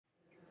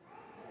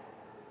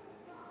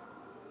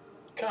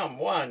Come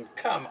one,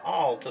 come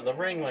all to the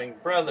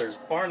Ringling Brothers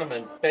Barnum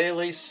and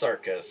Bailey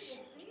Circus.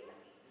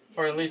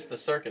 Or at least the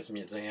Circus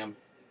Museum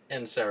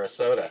in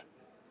Sarasota,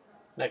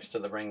 next to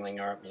the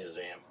Ringling Art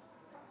Museum.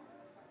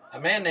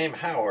 A man named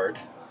Howard,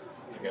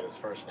 I forget his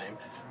first name,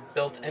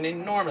 built an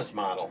enormous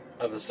model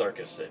of a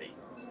circus city.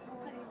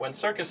 When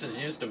circuses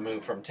used to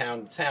move from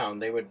town to town,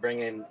 they would bring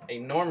in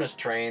enormous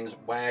trains,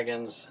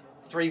 wagons,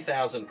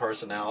 3,000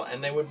 personnel,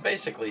 and they would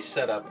basically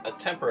set up a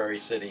temporary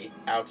city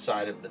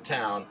outside of the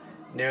town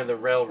near the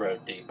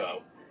railroad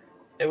depot.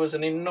 It was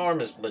an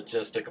enormous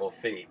logistical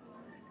feat,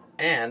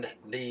 and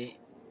the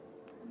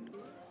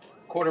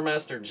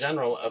Quartermaster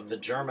General of the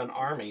German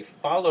Army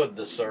followed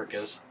the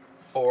circus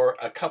for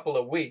a couple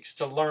of weeks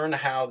to learn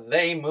how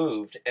they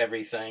moved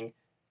everything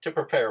to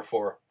prepare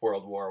for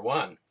World War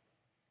I.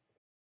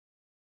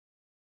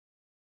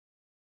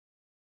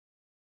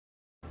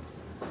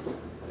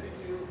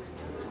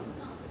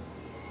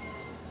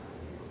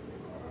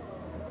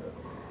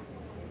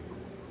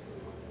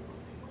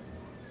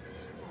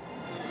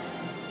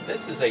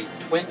 This is a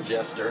twin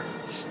jester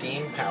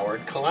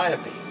steam-powered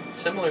calliope,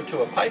 similar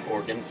to a pipe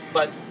organ,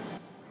 but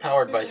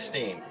powered by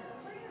steam.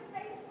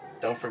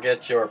 Don't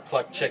forget your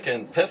plucked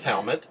chicken pith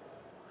helmet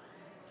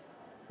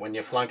when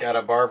you flunk out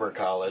of barber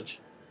college.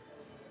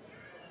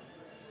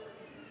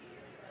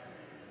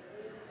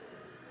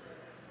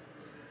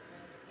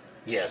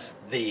 Yes,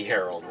 the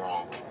Harold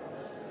Ronk.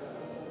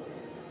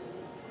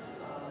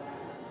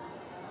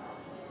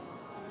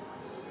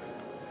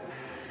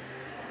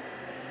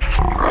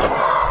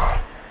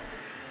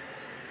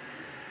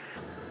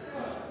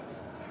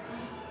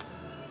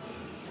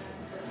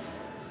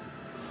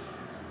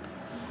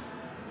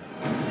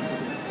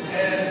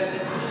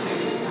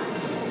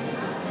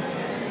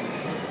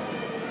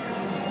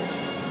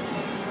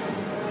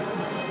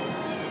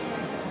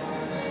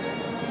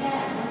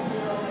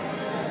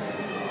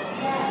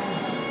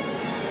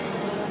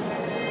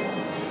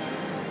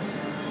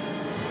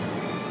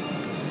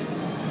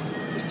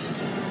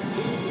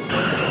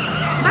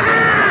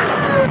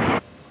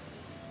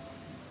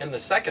 In the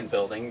second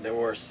building, there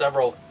were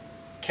several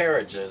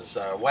carriages,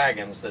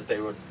 wagons, that they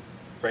would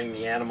bring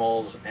the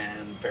animals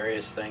and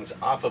various things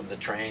off of the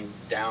train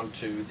down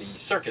to the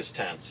circus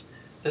tents.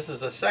 This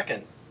is a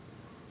second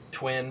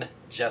twin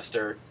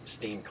jester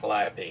steam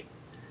calliope.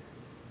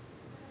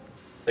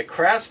 The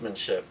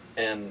craftsmanship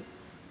in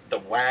the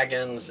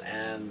wagons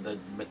and the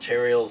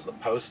materials, the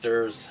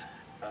posters,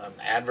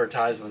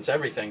 advertisements,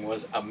 everything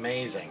was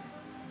amazing.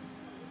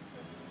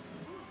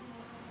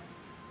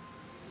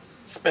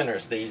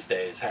 Spinners these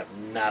days have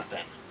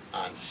nothing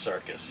on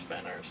circus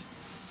spinners.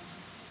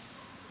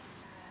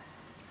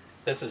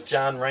 This is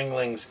John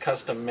Ringling's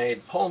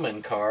custom-made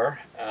Pullman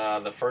car,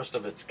 the first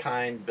of its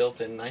kind, built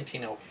in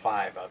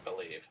 1905, I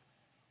believe.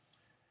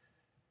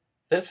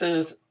 This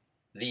is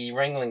the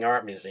Ringling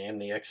Art Museum,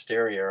 the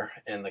exterior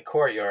in the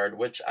courtyard,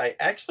 which I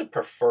actually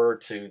prefer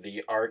to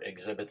the art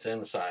exhibits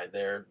inside.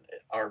 There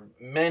are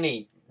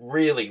many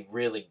really,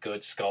 really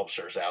good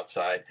sculptures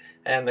outside,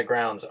 and the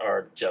grounds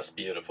are just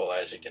beautiful,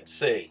 as you can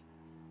see.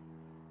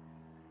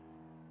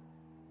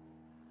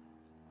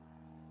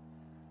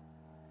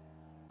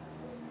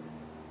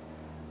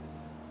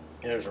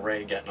 Here's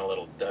Ray getting a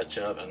little Dutch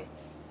oven.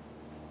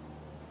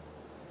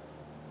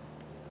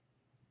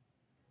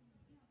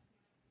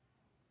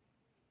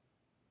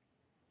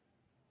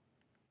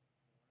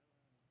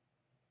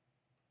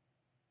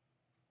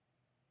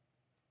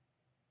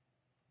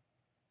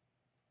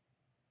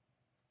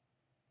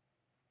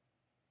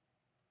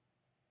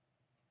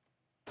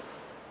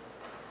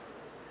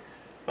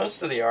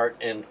 Most of the art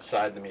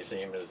inside the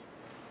museum is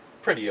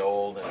pretty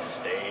old and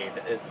staid.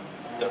 It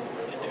doesn't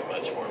really do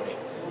much for me.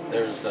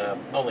 There's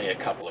only a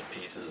couple of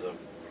pieces of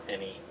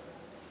any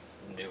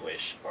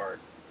newish art.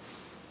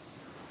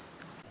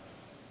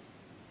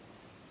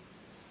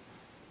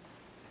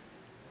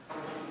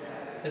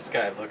 This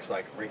guy looks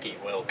like Ricky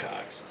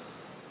Wilcox.